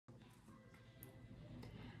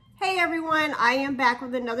Hey everyone, I am back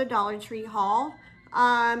with another Dollar Tree haul.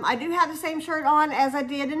 I do have the same shirt on as I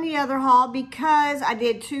did in the other haul because I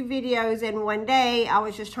did 2 videos in one day. I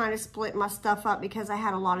was just trying to split my stuff up because I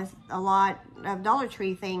had a lot of Dollar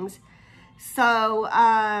Tree things. So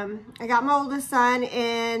I got my oldest son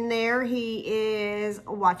in there. He is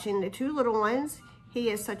watching the 2 little ones.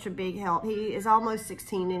 He is such a big help. He is almost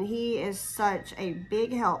 16 and he is such a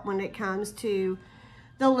big help when it comes to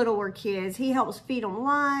the littler kids. He helps feed them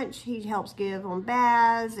lunch. He helps give them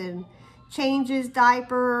baths and changes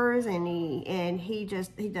diapers, and he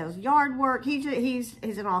does yard work. He's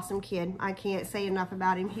an awesome kid. I can't say enough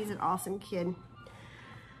about him. He's an awesome kid.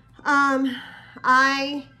 Also,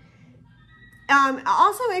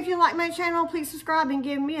 if you like my channel, please subscribe and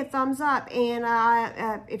give me a thumbs up. And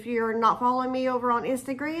if you're not following me over on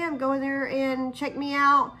Instagram, go there and check me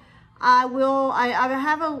out. I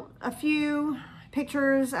have a few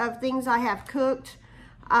pictures of things I have cooked,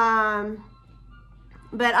 but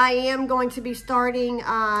I am going to be starting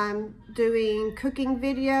doing cooking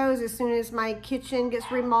videos as soon as my kitchen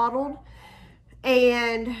gets remodeled,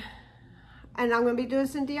 and I'm going to be doing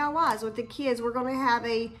some DIYs with the kids. We're going to have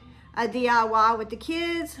a DIY with the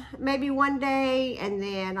kids maybe one day, and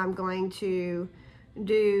then I'm going to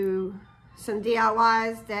do some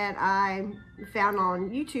DIYs that I found on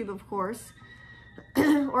YouTube, of course,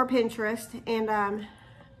 or Pinterest. And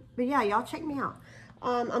but yeah, y'all check me out.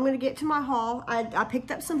 I'm gonna get to my haul. I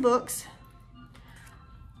picked up some books.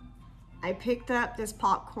 I picked up this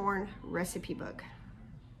popcorn recipe book.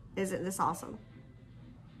 Isn't this awesome?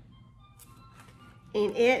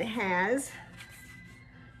 And it has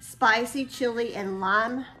spicy chili and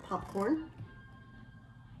lime popcorn.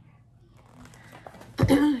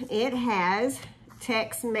 It has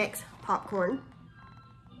Tex-Mex popcorn,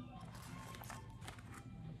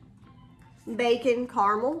 bacon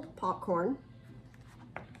caramel popcorn,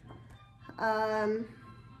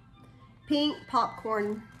 pink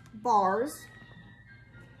popcorn bars.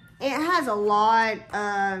 It has a lot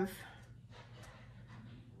of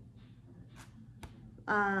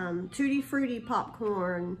Tutti Frutti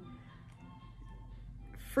popcorn,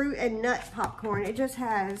 fruit and nut popcorn. It just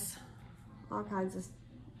has all kinds of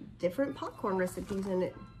different popcorn recipes in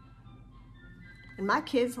it. And my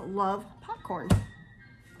kids love popcorn.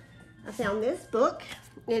 I found this book.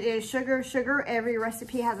 It is Sugar, Sugar, Every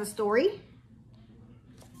Recipe Has a Story.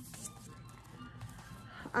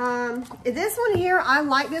 This one here, I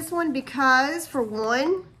like this one because, for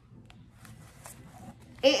one,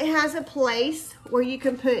 it has a place where you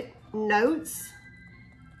can put notes.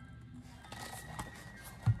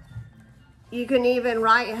 You can even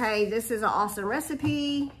write, hey, this is an awesome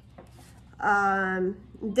recipe.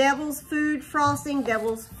 Devil's food frosting,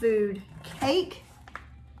 devil's food cake.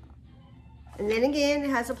 And then again, it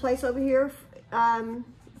has a place over here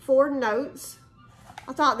for notes.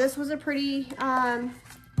 I thought this was a pretty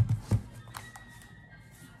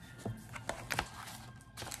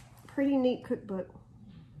neat cookbook.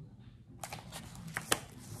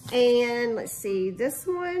 And let's see, this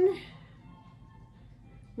one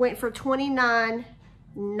went for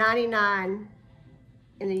 $29.99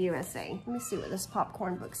 in the USA. Let me see what this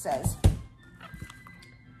popcorn book says.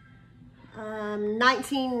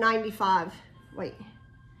 $19.95. Wait.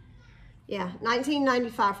 Yeah,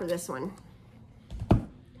 $19.95 for this one.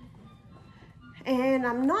 And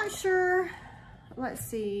I'm not sure. Let's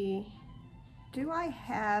see. Do I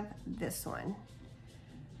have this one?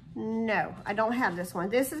 No, I don't have this one.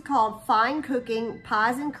 This is called Fine Cooking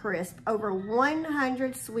Pies and Crisp. Over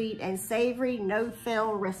 100 sweet and savory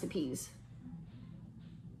no-fail recipes.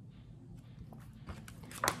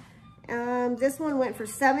 This one went for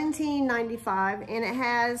 $17.95, and it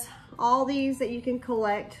has all these that you can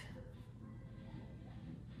collect.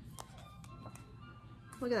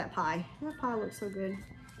 Look at that pie. That pie looks so good.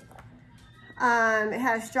 It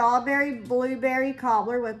has strawberry blueberry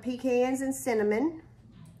cobbler with pecans and cinnamon.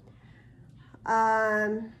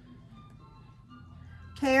 Pear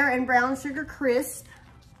and brown sugar crisp.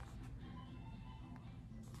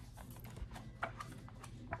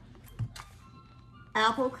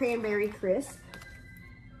 Apple cranberry crisp.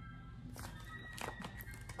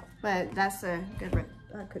 But that's a good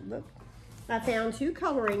cookbook. I found 2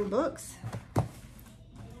 coloring books.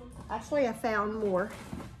 Actually, I found more.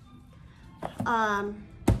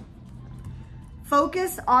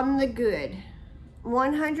 Focus on the Good.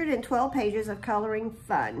 112 pages of coloring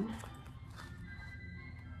fun.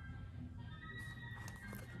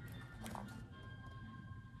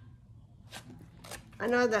 I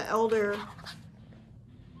know the older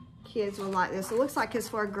kids will like this. It looks like it's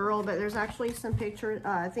for a girl, but there's actually some picture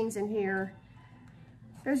things in here.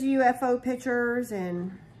 There's UFO pictures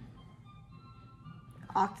and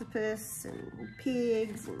octopus and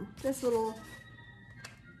pigs and this little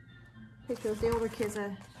pictures. The older kids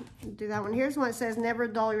do that one. Here's one that says, never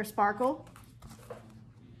dull your sparkle.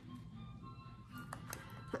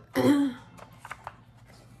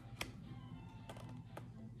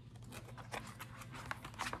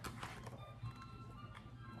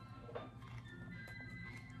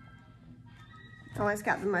 Oh, it's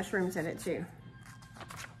got the mushrooms in it too.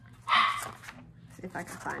 See if I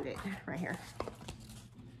can find it right here.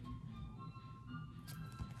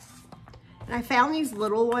 And I found these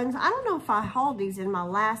little ones. I don't know if I hauled these in my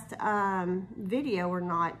last video or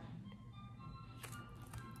not.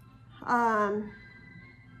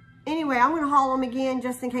 Anyway, I'm going to haul them again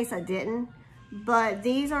just in case I didn't. But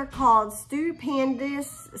these are called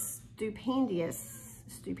Stupendous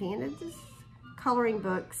coloring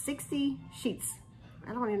book, 60 sheets.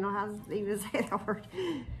 I don't even know how to even say that word.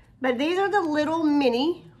 But these are the little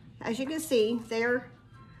mini. As you can see, they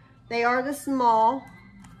are the small.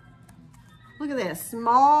 Look at this,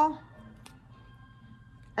 small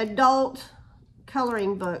adult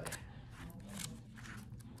coloring book.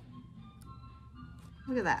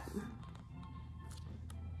 Look at that.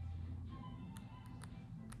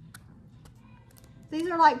 These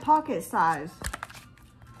are like pocket size,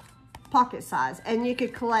 and you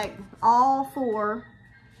could collect all 4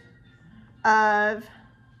 of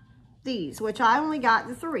these, which I only got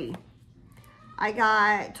the 3. I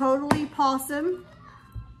got Totally Possum,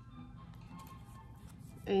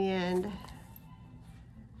 and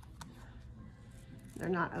they're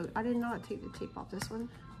not, I did not take the tape off this one.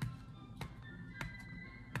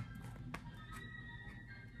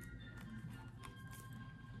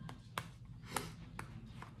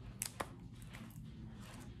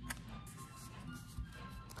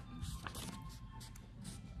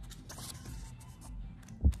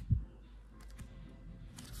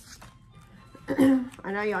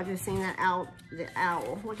 I know y'all just seen that the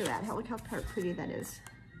owl. Look at that. Look how pretty that is.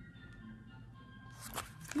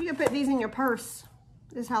 You can put these in your purse.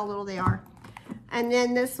 This is how little they are. And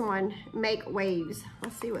then this one, Make Waves.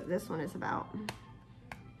 Let's see what this one is about.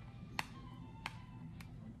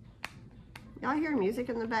 Y'all hear music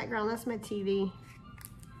in the background? That's my TV.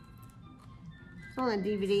 It's on a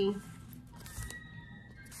DVD.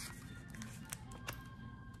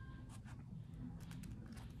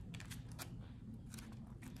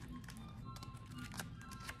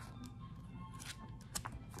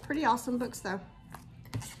 Pretty awesome books though.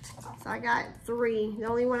 So I got 3. The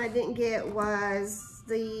only one I didn't get was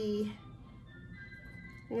the,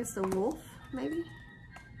 I think it's the wolf, maybe.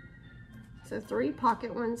 So 3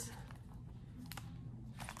 pocket ones.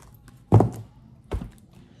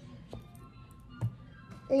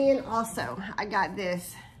 And also I got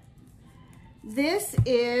this. This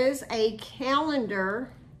is a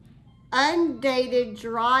calendar, undated,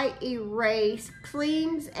 dry erase,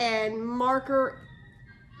 cleans and marker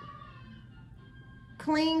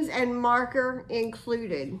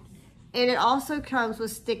included. And it also comes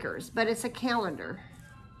with stickers, but it's a calendar.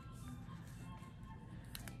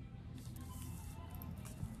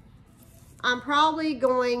 I'm probably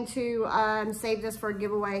going to save this for a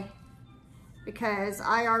giveaway because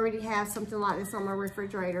I already have something like this on my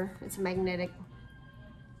refrigerator. It's magnetic.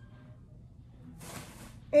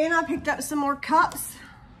 And I picked up some more cups.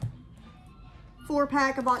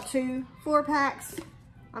 4-pack, I bought 2 4-packs.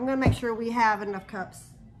 I'm gonna make sure we have enough cups.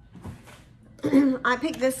 I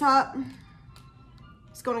picked this up.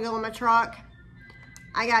 It's gonna go in my truck.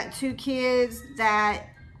 I got 2 kids that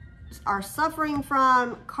are suffering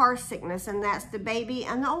from car sickness, and that's the baby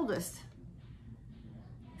and the oldest.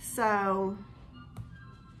 So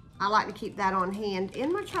I like to keep that on hand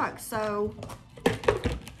in my truck, so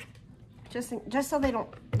just so they don't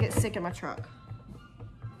get sick in my truck.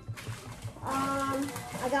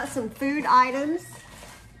 I got some food items.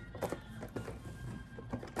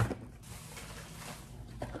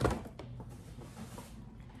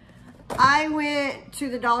 I went to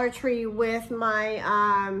the Dollar Tree with my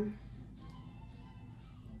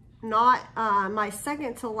my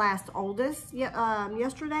second to last oldest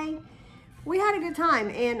yesterday. We had a good time,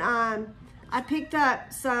 and I picked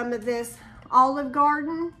up some of this Olive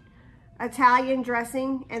Garden Italian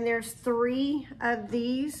dressing, and there's 3 of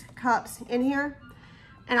these cups in here,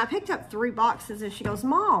 and I picked up 3 boxes, and she goes,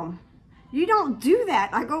 "Mom, you don't do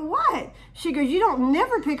that." I go, "What?" She goes, "You don't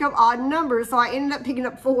never pick up odd numbers." So I ended up picking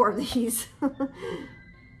up 4 of these.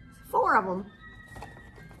 4 of them.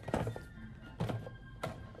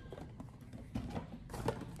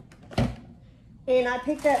 And I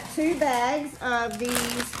picked up 2 bags of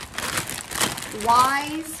these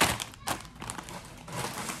Wise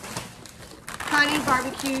honey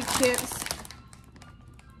barbecue chips.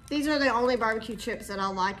 These are the only barbecue chips that I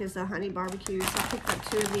like is the honey barbecue. So I picked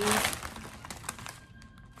up 2 of these.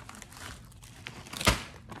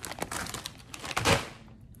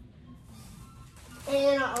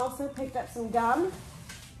 And I also picked up some gum.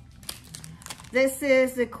 This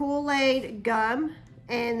is the Kool-Aid gum,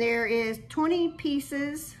 and there is 20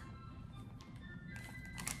 pieces,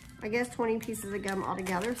 I guess 20 pieces of gum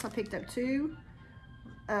altogether. So I picked up 2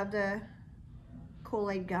 of the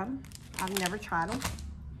Kool-Aid gum. I've never tried them.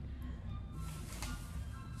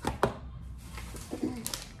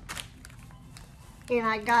 And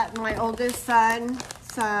I got my oldest son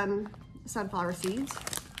some sunflower seeds.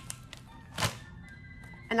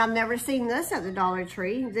 And I've never seen this at the Dollar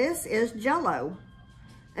Tree. This is Jell-O.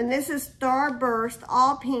 And this is Starburst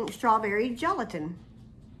All Pink Strawberry Gelatin.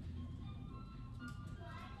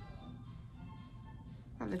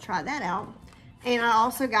 I have to try that out. And I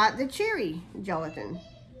also got the cherry gelatin,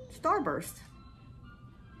 Starburst.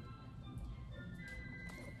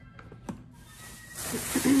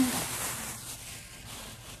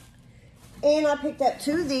 And I picked up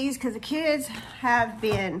 2 of these because the kids have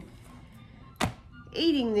been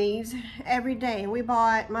eating these every day. And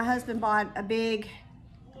my husband bought a big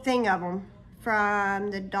thing of them from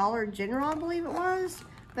the Dollar General, I believe it was.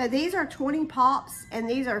 But these are 20 pops, and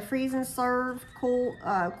these are freeze and serve cool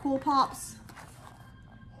pops.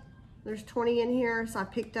 There's 20 in here, so I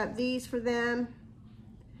picked up these for them,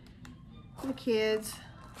 for the kids.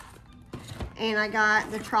 And I got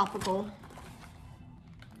the tropical.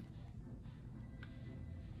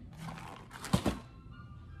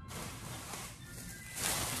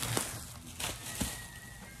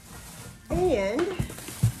 And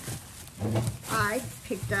I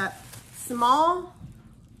picked up small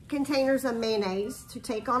containers of mayonnaise to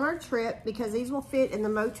take on our trip because these will fit in the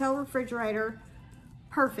motel refrigerator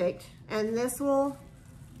perfect. And this will,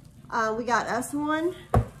 we got us one,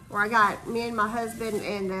 or I got me and my husband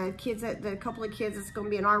and the kids, the couple of kids that's going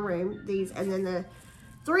to be in our room, these, and then the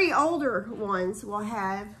 3 older ones will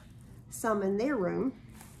have some in their room.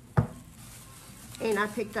 And I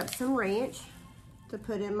picked up some ranch to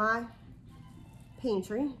put in my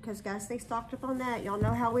pantry because guys, they stocked up on that. Y'all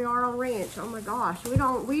know how we are on ranch. Oh my gosh,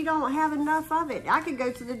 we don't have enough of it. I could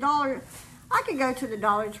go to the Dollar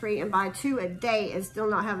Tree and buy 2 a day and still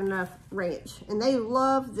not have enough ranch. And they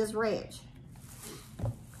love this ranch.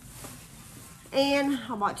 And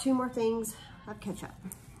I bought 2 more things of ketchup.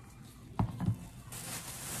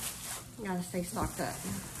 You gotta stay stocked up,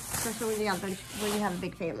 especially when you have a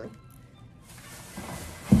big family.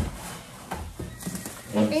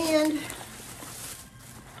 And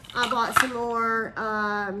I bought some more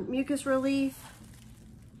mucus relief,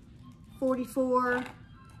 44,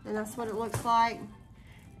 and that's what it looks like.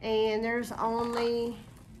 And there's only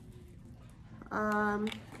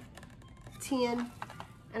 10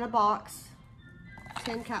 in a box,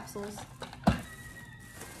 10 capsules.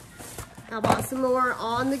 I bought some more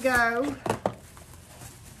on the go.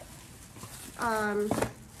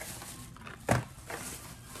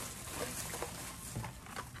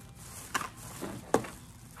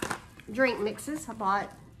 Drink mixes. I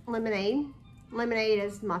bought lemonade. Lemonade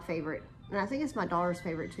is my favorite, and I think it's my daughter's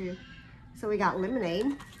favorite too. So we got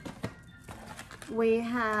lemonade. We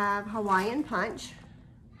have Hawaiian Punch.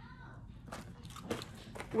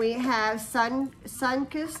 We have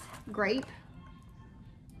Sunkist grape.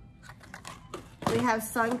 We have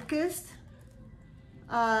Sunkist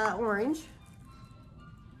orange.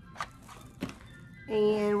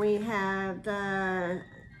 And we have the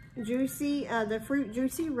fruit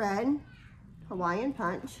juicy red Hawaiian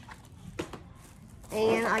Punch.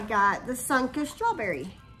 And I got the Sunkist strawberry.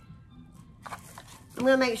 I'm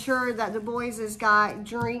gonna make sure that the boys has got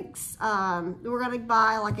drinks. We're gonna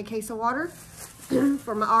buy like a case of water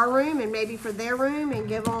from our room and maybe for their room and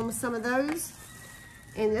give them some of those.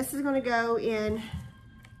 And this is gonna go in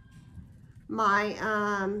my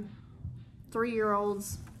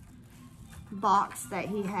 3-year-old's box that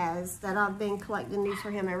he has, that I've been collecting these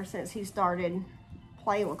for him ever since he started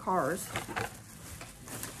playing with cars.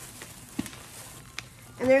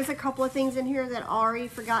 And there's a couple of things in here that Ari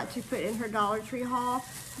forgot to put in her Dollar Tree haul,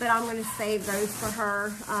 but I'm going to save those for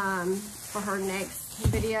her next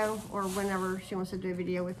video, or whenever she wants to do a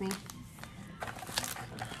video with me.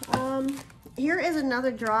 Here is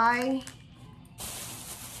another dry.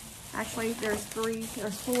 Actually, there's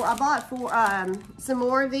 4. I bought some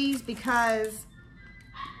more of these because,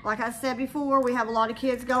 like I said before, we have a lot of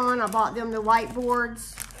kids going. I bought them the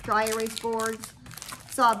whiteboards, dry erase boards.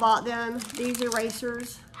 So I bought them these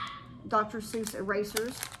erasers, Dr. Seuss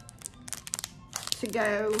erasers, to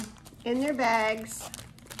go in their bags.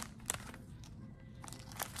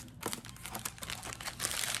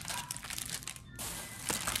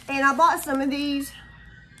 And I bought some of these.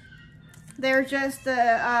 They're just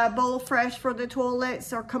a bowl fresh for the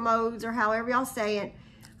toilets or commodes or however y'all say it.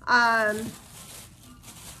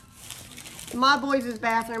 My boys'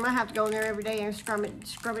 bathroom, I have to go in there every day and scrub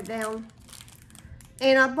it down.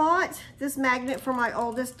 And I bought this magnet for my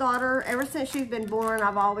oldest daughter. Ever since she's been born,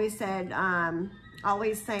 I've always said,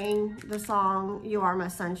 always sang the song, "You Are My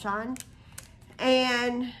Sunshine."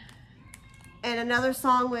 And another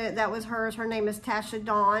song that was hers, her name is Tasha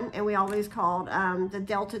Dawn, and we always called the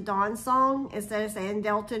Delta Dawn song. Instead of saying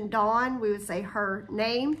Delta Dawn, we would say her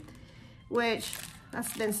name, which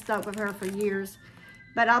that's been stuck with her for years.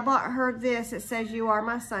 But I bought her this. It says, "You Are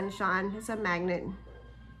My Sunshine." It's a magnet.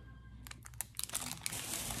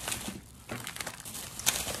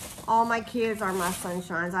 All my kids are my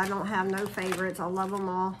sunshines. I don't have no favorites. I love them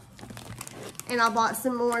all. And I bought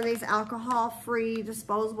some more of these alcohol-free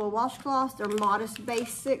disposable washcloths. They're Modest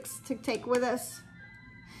Basics to take with us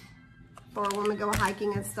for when we go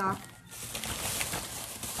hiking and stuff.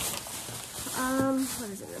 What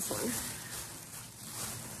is in this one?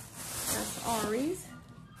 That's Ari's.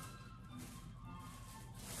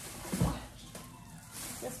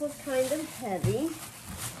 This one's kind of heavy.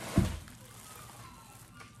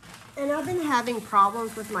 And I've been having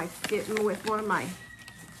problems with my feet.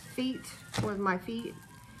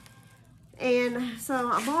 And so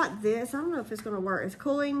I bought this. I don't know if it's going to work. It's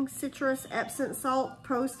Cooling Citrus Epsom Salt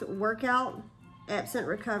Post-Workout Epsom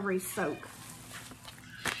Recovery Soak.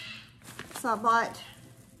 So I bought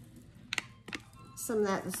some of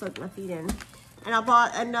that to soak my feet in. And I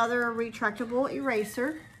bought another retractable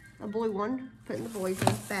eraser, a blue one, put in the boys'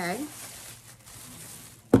 bag.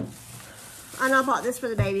 And I bought this for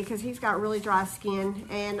the baby because he's got really dry skin.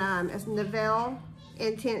 And it's Nivelle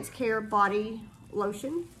Intense Care Body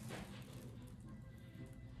Lotion.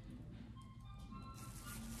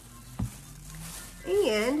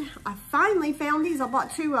 And I finally found these. I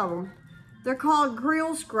bought 2 of them. They're called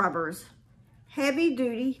Grill Scrubbers. Heavy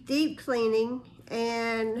duty, deep cleaning,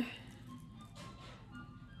 and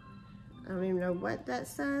I don't even know what that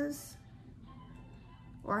says.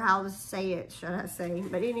 Or how to say it, should I say.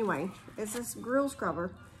 But anyway, it's this grill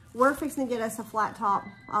scrubber. We're fixing to get us a flat top,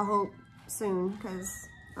 I hope, soon, because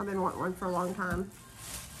I've been wanting one for a long time.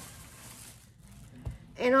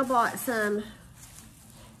 And I bought some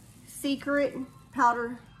Secret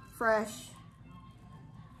Powder Fresh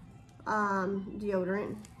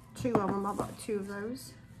deodorant. 2 of them. I bought 2 of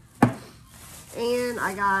those. And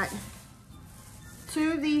I got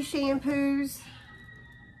 2 of these shampoos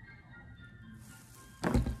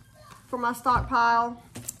for my stockpile,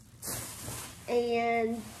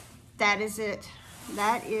 and that is it.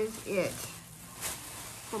 That is it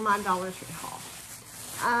for my Dollar Tree haul.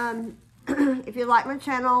 If you like my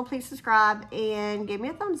channel, please subscribe and give me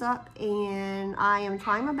a thumbs up, and I am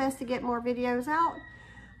trying my best to get more videos out.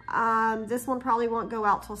 This one probably won't go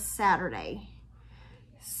out till Saturday,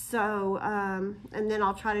 so and then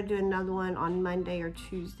I'll try to do another one on Monday or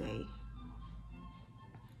Tuesday.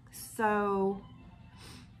 So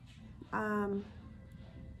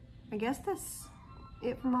I guess that's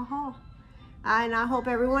it for my haul. And I hope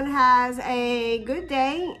everyone has a good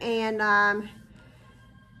day. And I'm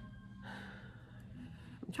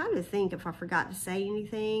trying to think if I forgot to say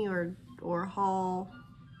anything or haul.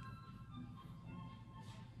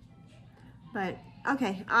 But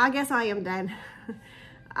okay, I guess I am done.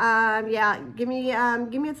 Yeah, give me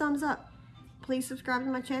a thumbs up. Please subscribe to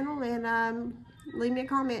my channel and leave me a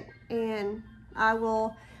comment, and I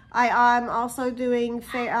will. I'm also doing,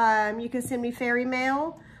 you can send me fairy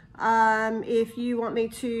mail if you want me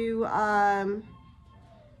to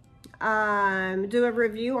do a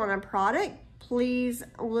review on a product. Please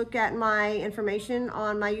look at my information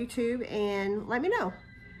on my YouTube and let me know.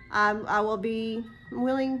 I will be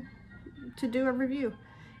willing to do a review.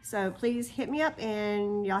 So please hit me up,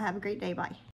 and y'all have a great day. Bye.